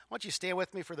Why don't you stand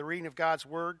with me for the reading of God's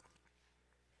Word?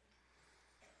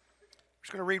 I'm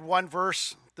just going to read one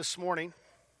verse this morning,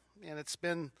 and it's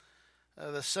been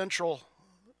the central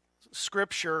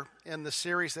scripture in the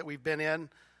series that we've been in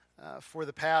for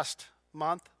the past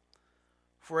month.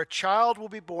 For a child will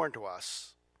be born to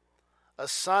us, a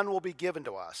son will be given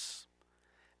to us,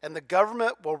 and the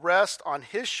government will rest on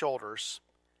his shoulders,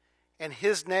 and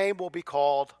his name will be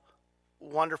called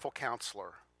Wonderful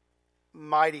Counselor,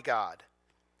 Mighty God,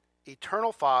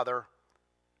 Eternal Father,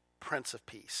 Prince of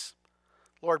Peace.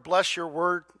 Lord, bless your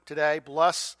word today.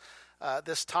 Bless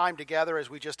this time together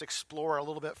as we just explore a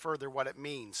little bit further what it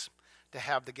means to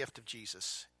have the gift of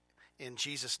Jesus. In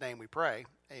Jesus' name we pray.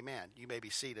 Amen. You may be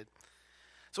seated.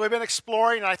 So we've been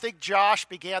exploring, and I think Josh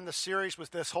began the series with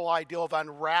this whole idea of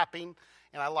unwrapping,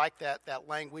 and I like that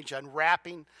language,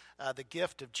 unwrapping the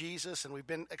gift of Jesus. And we've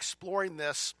been exploring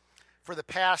this for the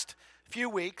past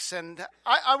few weeks, and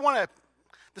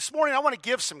this morning I want to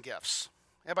give some gifts.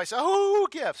 Everybody say, oh,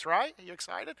 gifts, right? Are you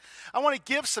excited? I want to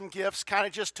give some gifts kind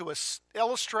of just to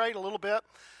illustrate a little bit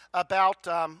about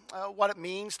what it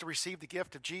means to receive the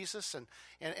gift of Jesus.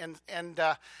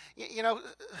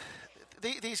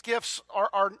 These gifts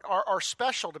are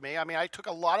special to me. I mean, I took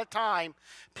a lot of time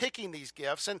picking these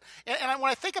gifts. And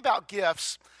when I think about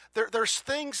gifts, there's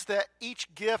things that each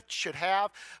gift should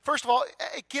have. First of all,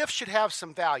 a gift should have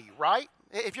some value, right?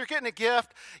 If you're getting a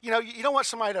gift, you don't want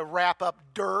somebody to wrap up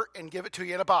dirt and give it to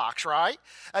you in a box, right?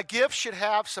 A gift should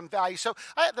have some value. So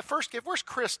I had the first gift. Where's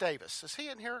Chris Davis? Is he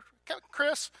in here?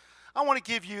 Chris, I want to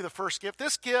give you the first gift.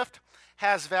 This gift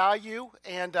has value,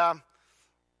 and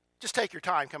just take your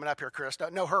time coming up here, Chris.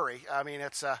 No hurry. I mean,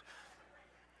 it's...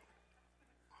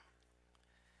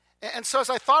 And so as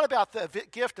I thought about the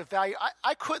gift of value,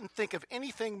 I couldn't think of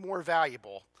anything more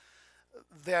valuable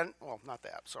than, well, not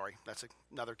that, sorry. That's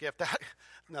another gift,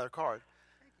 another card.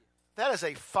 That is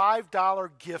a $5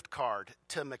 gift card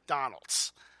to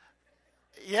McDonald's.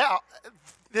 Yeah,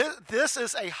 this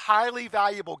is a highly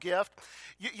valuable gift.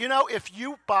 If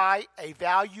you buy a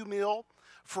value meal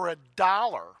for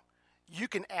 $1, you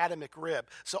can add a McRib.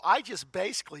 So I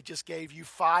basically gave you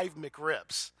 5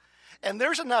 McRibs. And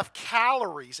there's enough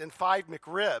calories in 5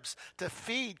 McRibs to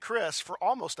feed Chris for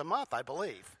almost a month, I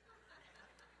believe.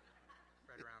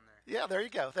 Right around there. Yeah, there you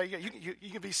go. There you go. You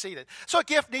can be seated. So a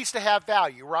gift needs to have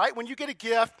value, right? When you get a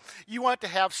gift, you want it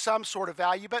to have some sort of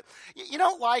value. But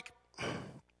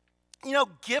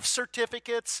gift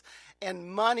certificates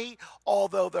and money,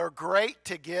 although they're great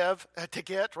to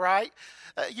get, right?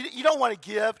 You don't want to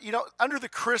give, under the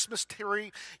Christmas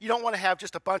tree, you don't want to have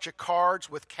just a bunch of cards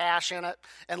with cash in it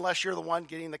unless you're the one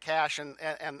getting the cash and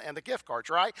the gift cards,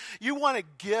 right? You want a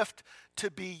gift to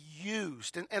be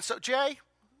used. And so, Jay,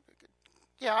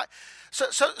 yeah,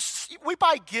 so we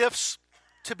buy gifts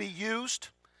to be used.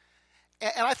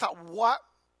 And I thought, what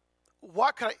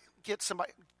could I get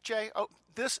somebody? Jay,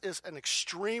 this is an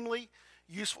extremely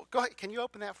useful. Go ahead. Can you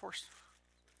open that for us?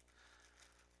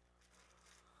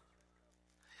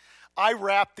 I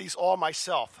wrap these all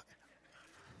myself.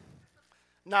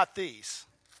 Not these.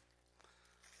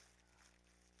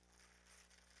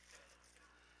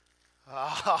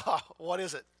 What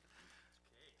is it?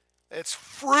 It's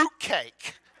fruit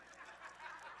cake.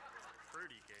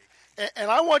 Fruity cake.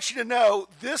 And I want you to know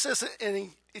this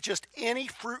isn't just any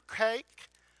fruit cake.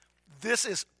 This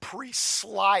is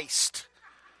pre-sliced.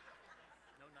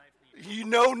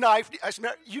 No knife.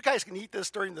 You guys can eat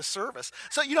this during the service.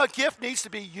 So, a gift needs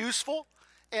to be useful.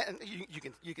 And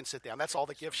you can sit down. That's all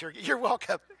the gifts you're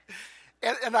welcome.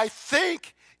 And I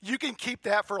think you can keep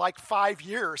that for like 5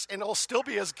 years, and it'll still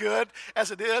be as good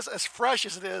as it is, as fresh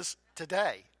as it is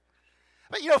today.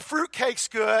 But, fruitcake's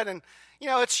good, and,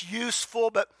 it's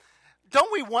useful. But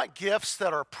don't we want gifts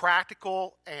that are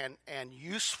practical and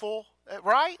useful?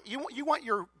 Right? You want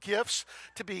your gifts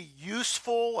to be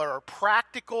useful or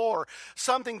practical or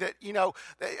something that,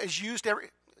 is used every...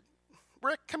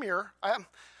 Rick, come here.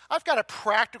 I've got a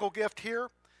practical gift here.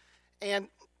 And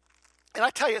I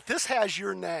tell you, this has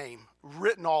your name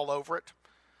written all over it.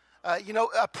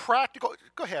 A practical...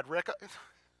 Go ahead, Rick.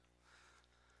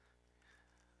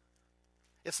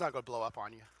 It's not going to blow up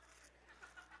on you.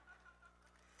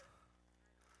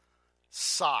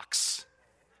 Socks.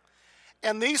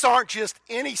 And these aren't just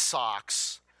any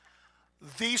socks.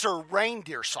 These are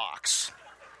reindeer socks.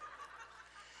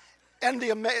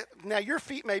 And now your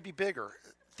feet may be bigger.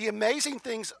 The amazing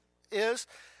thing is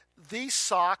these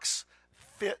socks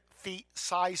fit feet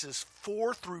sizes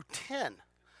 4 through 10.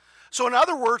 So in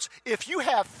other words, if you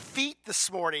have feet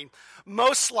this morning,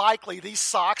 most likely these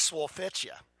socks will fit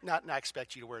you. Not I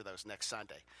expect you to wear those next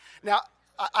Sunday. Now,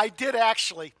 I did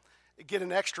actually get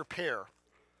an extra pair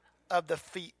of the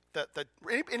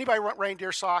Anybody want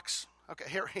reindeer socks? Okay,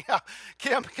 here, yeah.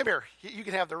 Kim, come here. You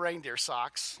can have the reindeer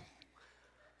socks.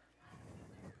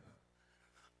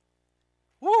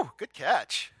 Woo, good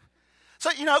catch. So,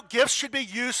 gifts should be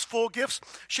useful. Gifts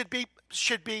should be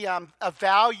of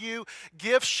value.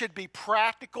 Gifts should be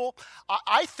practical.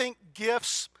 I think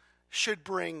gifts should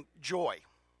bring joy.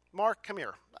 Mark, come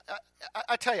here.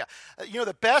 I tell you,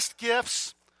 the best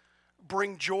gifts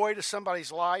bring joy to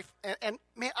somebody's life. And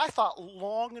man, I thought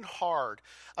long and hard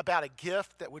about a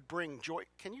gift that would bring joy.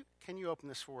 Can you open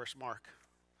this for us, Mark?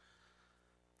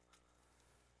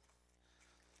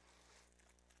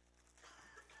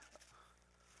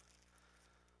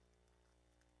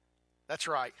 That's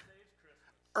right.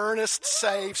 Ernest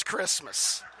Saves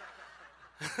Christmas.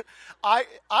 I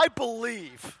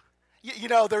believe,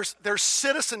 there's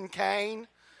Citizen Kane,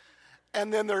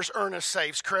 and then there's Ernest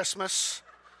Saves Christmas.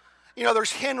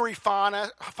 There's Henry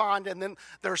Fonda, and then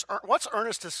there's, what's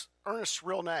Ernest's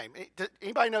real name?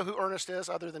 Anybody know who Ernest is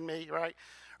other than me, right?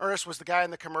 Ernest was the guy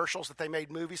in the commercials that they made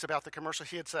movies about the commercials.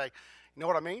 He'd say, you know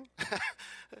what I mean?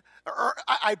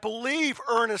 I believe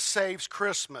Ernest Saves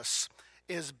Christmas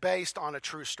is based on a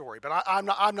true story, but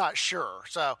I'm not sure.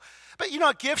 So, but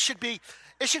a gift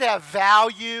should have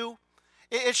value.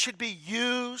 It should be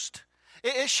used.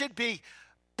 It should be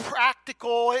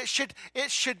practical. It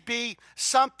should be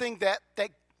something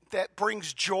that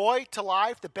brings joy to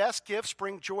life. The best gifts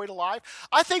bring joy to life.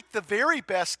 I think the very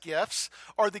best gifts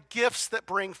are the gifts that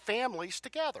bring families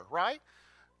together, right?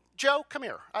 Joe, come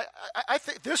here. I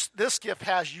think this gift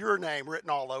has your name written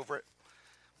all over it.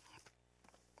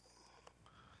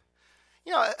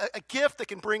 A gift that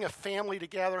can bring a family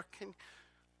together.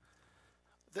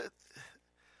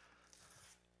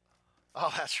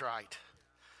 Oh, that's right.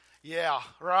 Yeah,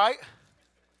 right?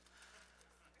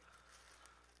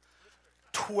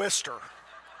 Twister.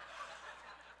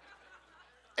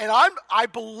 And I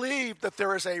believe that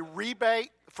there is a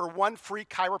rebate for one free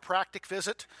chiropractic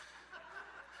visit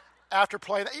after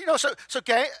playing that. So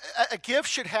a gift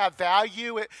should have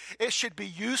value. It should be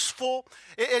useful.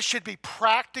 It should be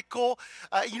practical.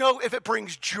 If it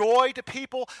brings joy to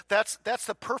people, that's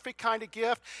the perfect kind of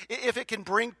gift. If it can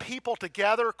bring people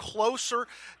together, closer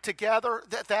together,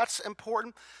 that's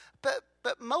important.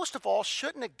 But most of all,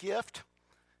 shouldn't a gift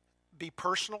be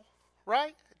personal,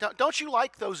 right? Don't you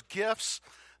like those gifts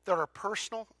that are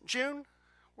personal? June?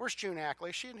 Where's June Ackley?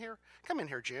 Is she in here? Come in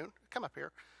here, June. Come up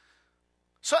here.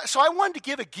 So I wanted to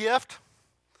give a gift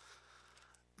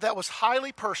that was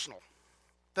highly personal,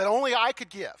 that only I could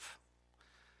give.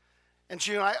 And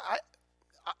June,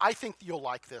 I think you'll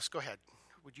like this. Go ahead.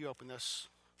 Would you open this?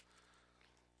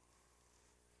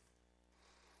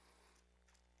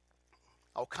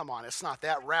 Oh, come on. It's not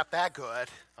that wrapped that good.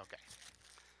 Okay.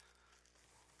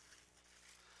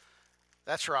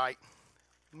 That's right.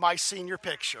 My senior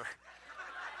picture.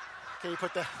 Can you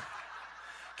put that?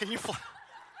 Can you...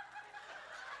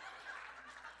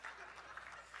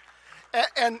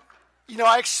 And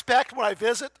I expect when I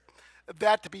visit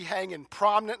that to be hanging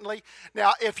prominently.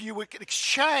 Now, if you would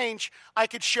exchange, I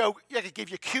could give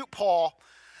you cute Paul,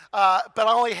 but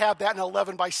I only have that in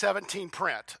 11 by 17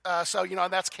 print. So,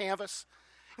 that's canvas.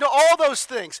 All those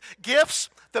things. Gifts,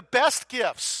 the best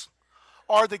gifts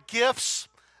are the gifts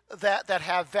that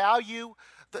have value,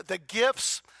 the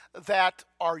gifts that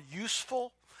are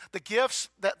useful, the gifts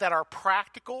that are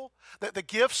practical, the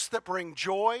gifts that bring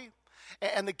joy,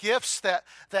 and the gifts that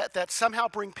somehow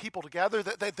bring people together,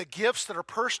 the gifts that are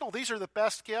personal. These are the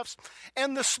best gifts.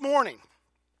 And this morning,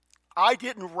 I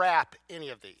didn't wrap any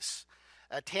of these.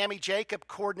 Tammy Jacob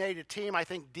coordinated a team. I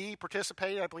think Dee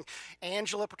participated. I believe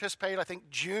Angela participated. I think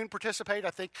June participated.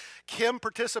 I think Kim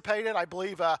participated. I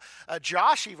believe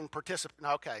Josh even participated.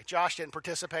 Okay, Josh didn't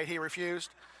participate. He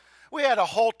refused. We had a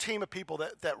whole team of people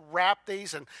that wrapped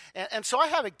these. And so I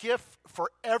have a gift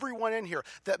for everyone in here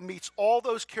that meets all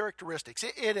those characteristics.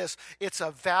 It's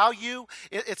a value.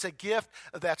 It's a gift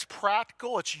that's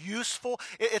practical. It's useful.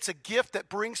 It's a gift that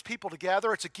brings people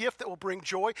together. It's a gift that will bring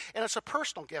joy. And it's a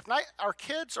personal gift. And our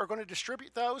kids are going to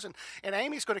distribute those. And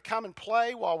Amy's going to come and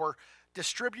play while we're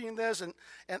distributing this. And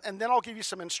then I'll give you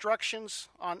some instructions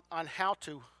on how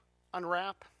to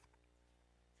unwrap.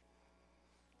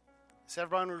 Has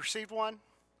everyone received one?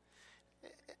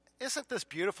 Isn't this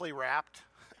beautifully wrapped?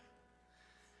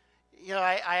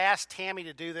 I asked Tammy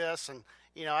to do this, and,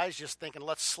 I was just thinking,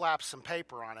 let's slap some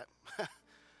paper on it.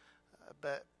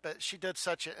 but she did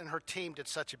and her team did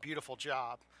such a beautiful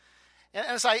job. And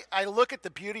as I look at the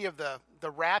beauty of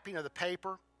the wrapping of the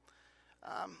paper,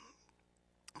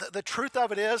 the truth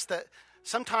of it is that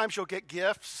sometimes you'll get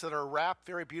gifts that are wrapped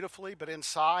very beautifully, but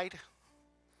inside,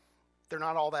 They're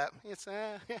not all that.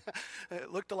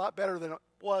 It looked a lot better than it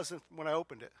was when I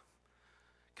opened it.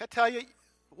 Can I tell you,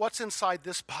 what's inside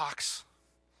this box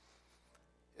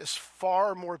is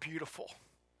far more beautiful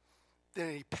than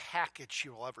any package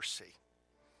you will ever see.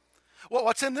 Well,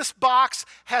 what's in this box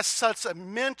has such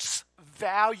immense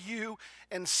value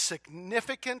and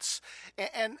significance,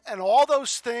 and all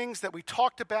those things that we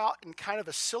talked about in kind of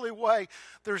a silly way.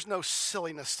 There's no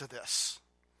silliness to this.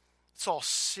 It's all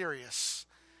serious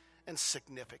and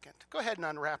significant. Go ahead and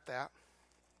unwrap that.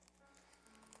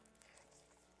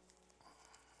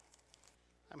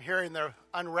 I'm hearing the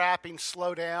unwrapping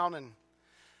slow down, and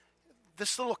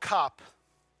this little cup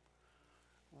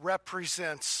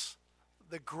represents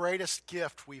the greatest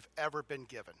gift we've ever been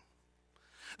given.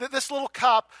 That this little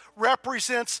cup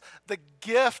represents the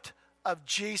gift of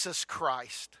Jesus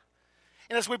Christ.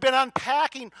 And as we've been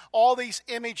unpacking all these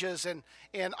images in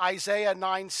Isaiah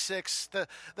 9:6,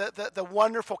 the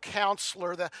wonderful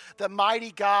counselor, the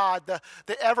mighty God,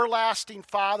 the everlasting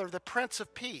Father, the Prince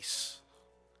of Peace,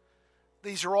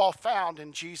 these are all found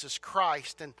in Jesus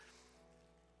Christ, and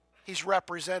he's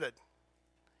represented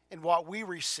in what we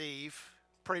receive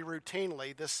pretty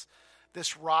routinely, this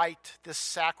rite, this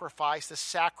sacrifice, this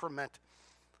sacrament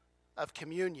of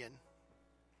communion.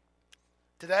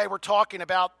 Today we're talking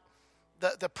about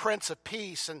the Prince of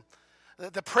Peace, and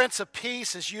the Prince of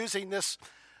Peace is using this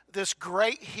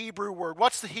great Hebrew word.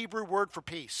 What's the Hebrew word for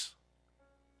peace?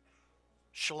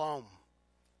 Shalom.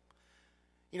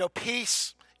 You know,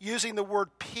 peace, using the word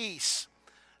peace,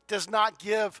 does not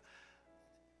give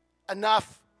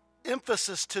enough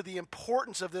emphasis to the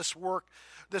importance of this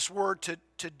word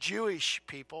to Jewish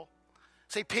people.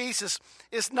 See, peace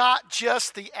is not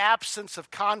just the absence of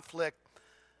conflict,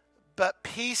 but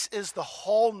peace is the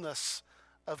wholeness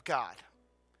of God.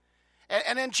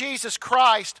 And in Jesus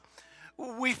Christ,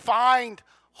 we find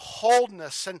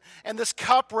wholeness, and this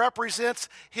cup represents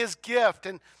his gift,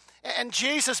 and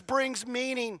Jesus brings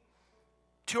meaning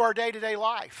to our day-to-day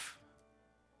life.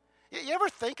 You ever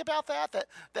think about that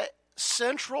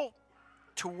central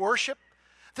to worship,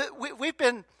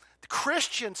 that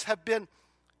Christians have been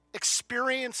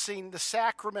experiencing the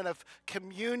sacrament of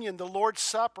communion, the Lord's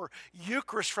Supper,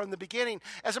 Eucharist from the beginning.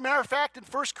 As a matter of fact, in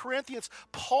 1 Corinthians,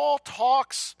 Paul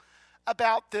talks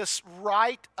about this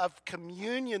rite of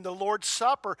communion, the Lord's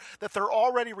Supper, that they're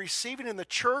already receiving in the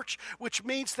church, which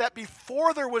means that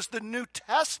before there was the New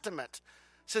Testament,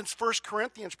 since 1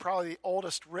 Corinthians, probably the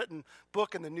oldest written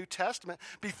book in the New Testament,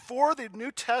 before the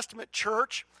New Testament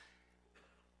church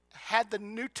had the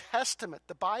New Testament,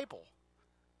 the Bible,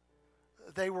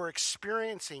 they were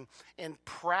experiencing and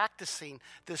practicing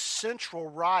this central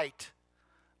rite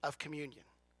of communion.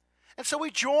 And so we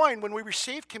join, when we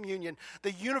receive communion,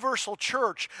 the universal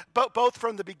church, both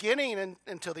from the beginning and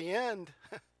until the end,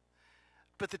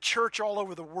 but the church all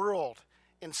over the world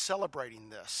in celebrating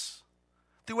this.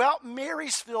 Throughout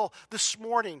Marysville this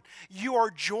morning, you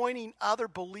are joining other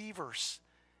believers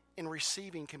in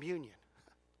receiving communion.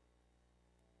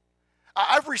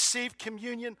 I've received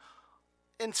communion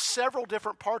in several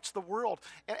different parts of the world,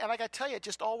 and I got to tell you, it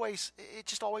just always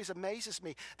amazes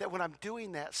me that when I'm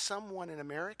doing that, someone in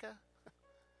America,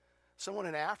 someone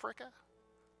in Africa,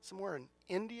 somewhere in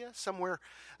India, somewhere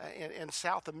in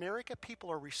South America,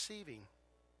 people are receiving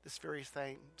this very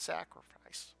thing,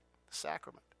 sacrifice, the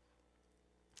sacrament.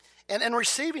 And in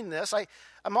receiving this,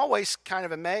 I'm always kind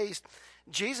of amazed.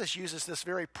 Jesus uses this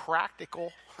very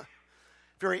practical,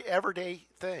 very everyday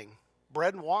thing,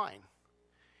 bread and wine.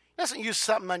 He doesn't use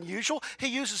something unusual. He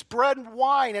uses bread and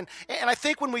wine. And I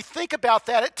think when we think about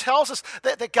that, it tells us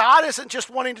that God isn't just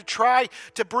wanting to try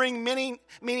to bring meaning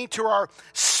to our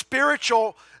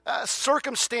spiritual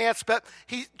circumstance, but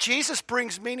Jesus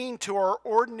brings meaning to our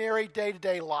ordinary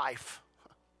day-to-day life.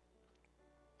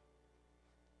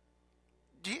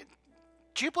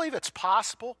 Do you believe it's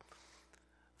possible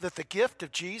that the gift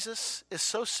of Jesus is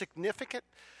so significant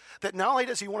that not only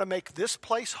does he want to make this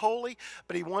place holy,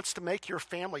 but he wants to make your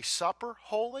family supper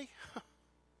holy?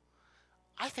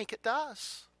 I think it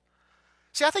does.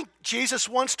 See, I think Jesus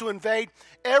wants to invade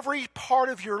every part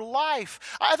of your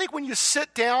life. I think when you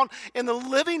sit down in the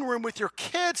living room with your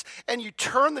kids and you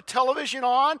turn the television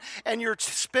on and you're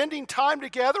spending time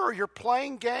together or you're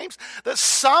playing games, that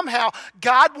somehow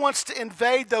God wants to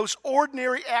invade those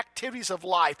ordinary activities of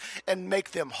life and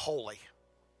make them holy.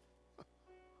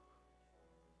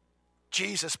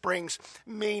 Jesus brings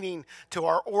meaning to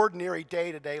our ordinary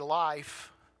day-to-day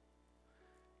life.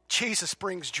 Jesus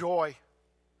brings joy.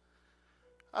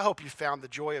 I hope you found the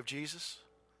joy of Jesus.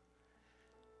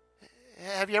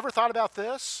 Have you ever thought about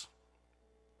this?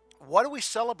 What do we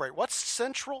celebrate? What's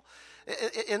central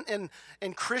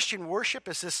in Christian worship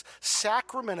is this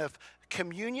sacrament of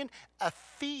communion, a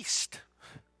feast.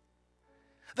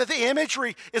 That the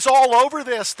imagery is all over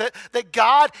this, that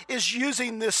God is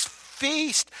using this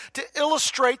feast to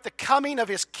illustrate the coming of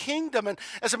his kingdom. And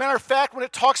as a matter of fact, when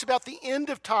it talks about the end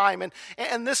of time,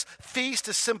 and this feast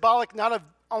is symbolic not of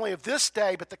only of this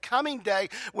day, but the coming day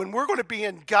when we're going to be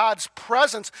in God's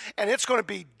presence, and it's going to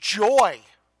be joy.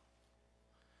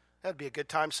 That'd be a good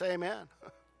time to say amen.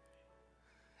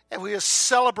 And we just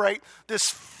celebrate this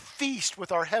feast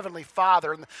with our Heavenly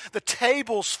Father, and the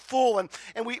table's full, and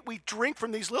we drink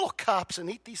from these little cups and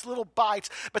eat these little bites,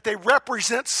 but they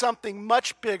represent something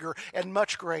much bigger and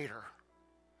much greater.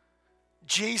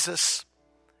 Jesus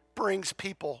brings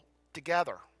people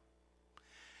together.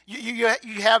 You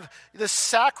have the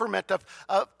sacrament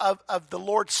of the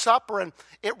Lord's Supper, and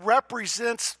it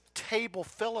represents table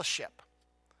fellowship.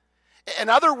 In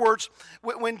other words,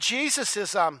 when Jesus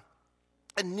is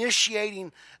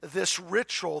initiating this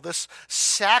ritual, this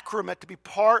sacrament to be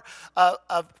part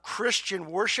of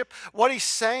Christian worship, what he's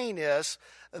saying is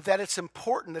that it's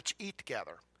important that you eat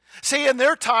together. See, in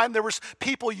their time, there was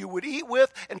people you would eat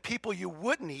with and people you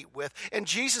wouldn't eat with. And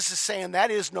Jesus is saying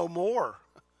that is no more.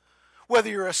 Whether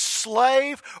you're a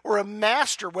slave or a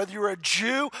master, whether you're a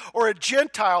Jew or a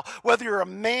Gentile, whether you're a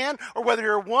man or whether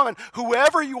you're a woman,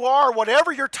 whoever you are,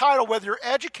 whatever your title, whether you're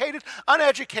educated,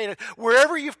 uneducated,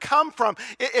 wherever you've come from,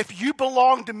 if you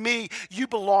belong to me, you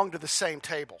belong to the same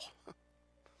table.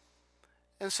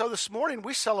 And so this morning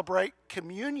we celebrate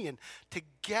communion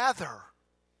together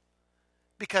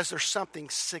because there's something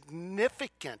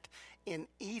significant in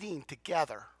eating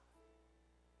together.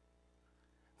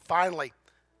 Finally,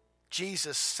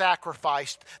 Jesus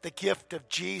sacrificed. The gift of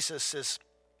Jesus is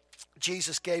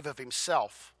Jesus gave of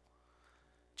himself.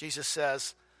 Jesus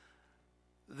says,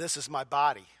 this is my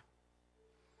body.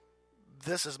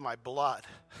 This is my blood.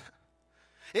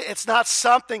 It's not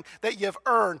something that you've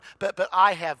earned, but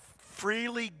I have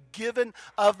freely given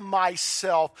of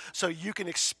myself so you can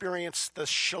experience the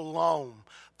shalom,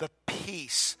 the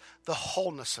peace, the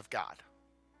wholeness of God.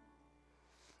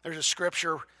 There's a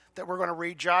scripture that we're going to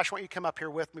read. Josh, why don't you come up here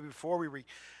with me before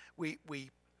we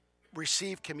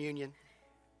receive communion,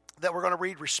 that we're going to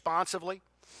read responsively.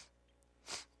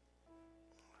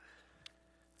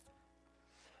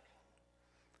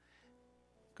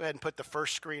 Go ahead and put the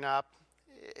first screen up.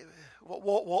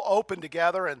 We'll open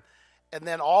together, and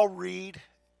then I'll read,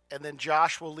 and then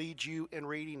Josh will lead you in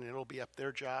reading, and it'll be up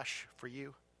there, Josh, for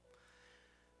you.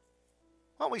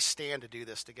 Why don't we stand to do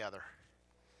this together?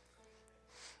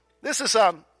 This is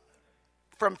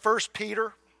from 1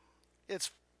 Peter.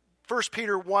 It's 1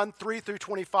 Peter 1, 3 through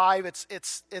 25. It's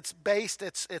the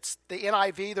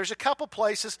NIV. There's a couple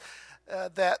places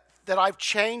that I've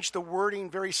changed the wording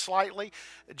very slightly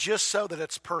just so that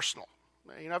it's personal.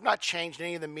 You know, I've not changed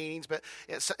any of the meanings, but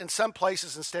in some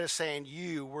places, instead of saying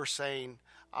you, we're saying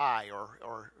I,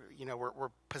 or you know, we're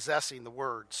possessing the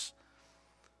words.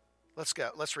 Let's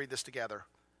go. Let's read this together.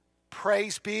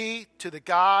 Praise be to the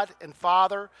God and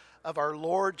Father of our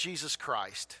Lord Jesus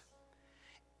Christ.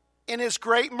 In his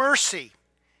great mercy,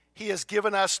 he has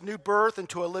given us new birth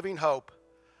into a living hope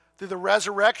through the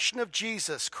resurrection of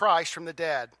Jesus Christ from the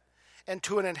dead, and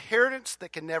to an inheritance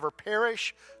that can never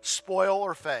perish, spoil,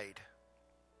 or fade.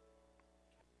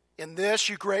 In this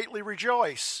you greatly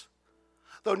rejoice,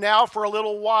 though now for a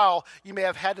little while you may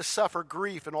have had to suffer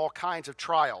grief in all kinds of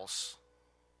trials.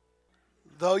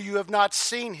 Though you have not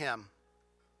seen him,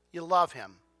 you love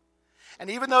him. And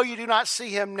even though you do not see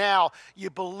him now, you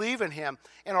believe in him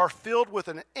and are filled with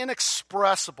an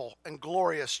inexpressible and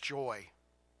glorious joy.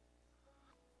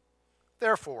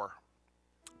 Therefore,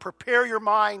 prepare your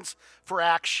minds for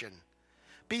action.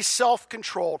 Be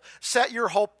self-controlled. Set your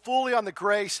hope fully on the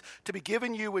grace to be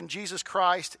given you when Jesus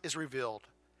Christ is revealed.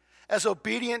 As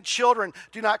obedient children,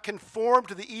 do not conform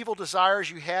to the evil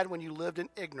desires you had when you lived in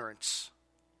ignorance.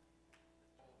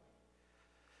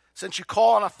 Since you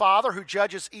call on a Father who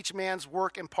judges each man's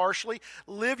work impartially,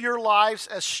 live your lives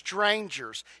as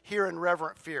strangers here in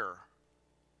reverent fear.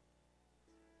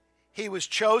 He was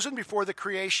chosen before the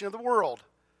creation of the world,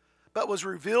 but was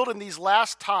revealed in these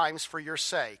last times for your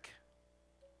sake.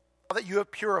 Now that you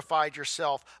have purified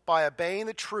yourself by obeying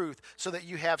the truth so that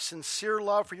you have sincere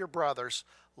love for your brothers,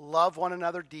 love one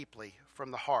another deeply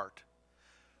from the heart.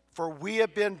 For we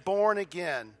have been born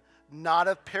again, not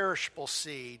of perishable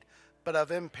seed, but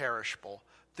of imperishable,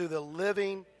 through the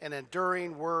living and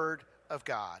enduring word of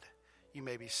God. You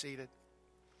may be seated.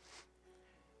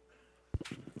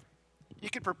 You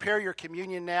can prepare your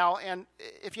communion now, and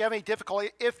if you have any difficulty,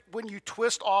 when you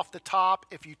twist off the top,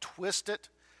 if you twist it,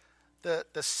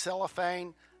 the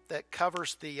cellophane that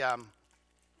covers the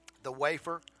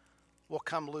wafer will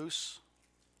come loose.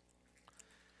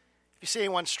 If you see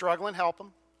anyone struggling, help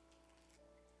them.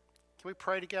 Can we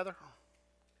pray together?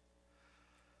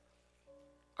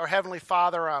 Our Heavenly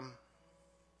Father,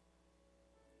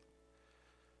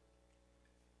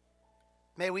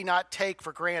 may we not take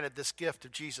for granted this gift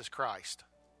of Jesus Christ,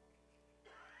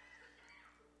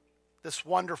 this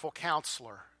wonderful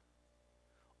Counselor,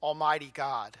 Almighty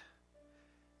God,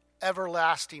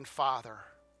 Everlasting Father,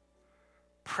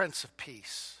 Prince of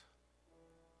Peace.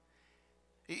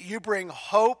 You bring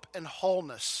hope and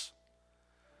wholeness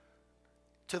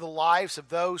to the lives of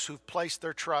those who've placed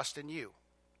their trust in you.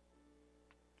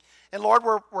 And Lord,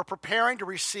 we're preparing to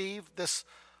receive this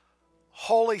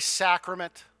holy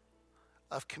sacrament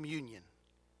of communion.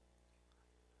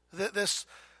 This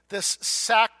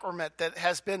sacrament that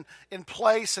has been in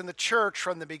place in the church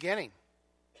from the beginning.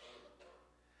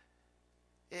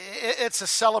 It's a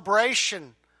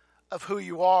celebration of who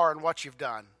you are and what you've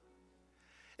done.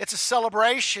 It's a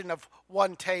celebration of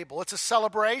one table. It's a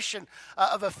celebration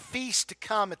of a feast to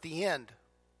come at the end.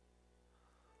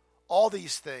 All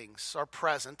these things are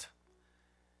present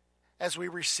as we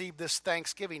receive this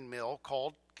Thanksgiving meal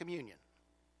called communion.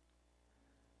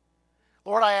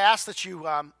 Lord, I ask that you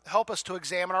help us to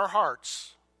examine our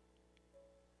hearts.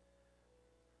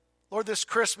 Lord, this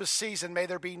Christmas season, may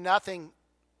there be nothing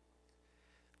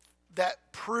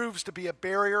that proves to be a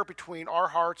barrier between our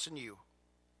hearts and you.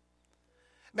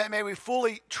 May we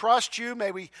fully trust you.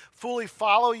 May we fully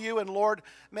follow you. And Lord,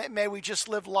 may we just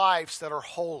live lives that are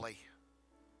holy.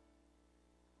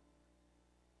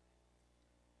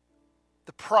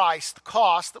 The price, the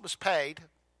cost that was paid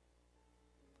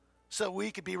so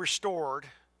we could be restored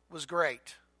was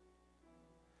great.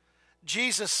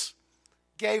 Jesus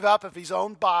gave up of his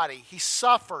own body. He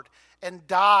suffered and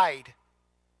died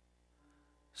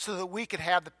so that we could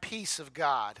have the peace of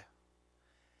God.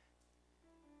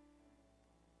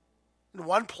 In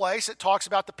one place, it talks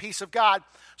about the peace of God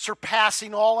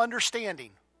surpassing all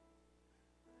understanding.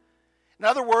 In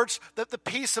other words, that the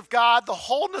peace of God, the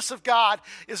wholeness of God,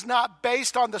 is not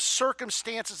based on the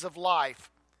circumstances of life,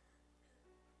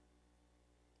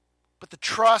 but the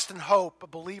trust and hope a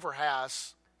believer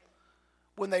has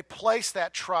when they place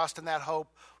that trust and that hope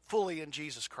fully in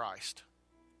Jesus Christ.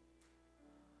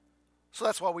 So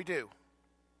that's what we do.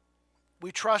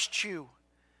 We trust you.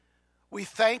 We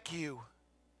thank you.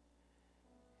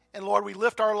 And Lord, we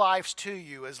lift our lives to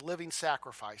you as living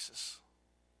sacrifices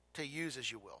to use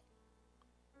as you will.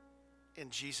 In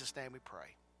Jesus' name we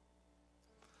pray.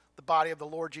 The body of the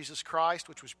Lord Jesus Christ,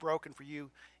 which was broken for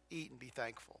you, eat and be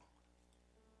thankful.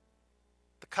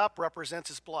 The cup represents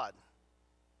his blood.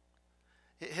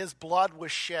 His blood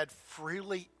was shed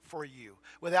freely for you.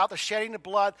 Without the shedding of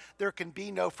blood, there can be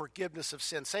no forgiveness of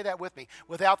sins. Say that with me.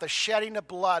 Without the shedding of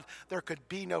blood, there could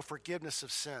be no forgiveness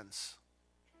of sins.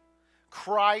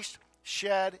 Christ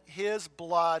shed his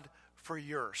blood for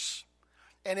yours.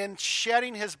 And in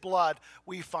shedding his blood,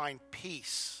 we find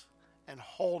peace and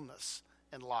wholeness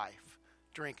and life.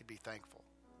 Drink and be thankful.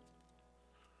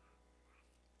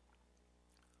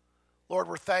 Lord,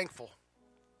 we're thankful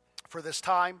for this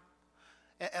time.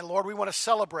 And Lord, we want to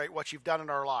celebrate what you've done in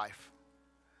our life.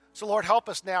 So Lord, help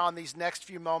us now in these next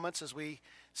few moments as we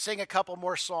sing a couple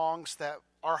more songs, that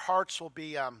our hearts will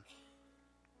be,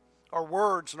 our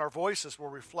words and our voices will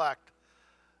reflect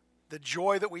the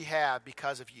joy that we have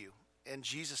because of you. In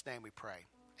Jesus' name we pray.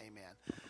 Amen.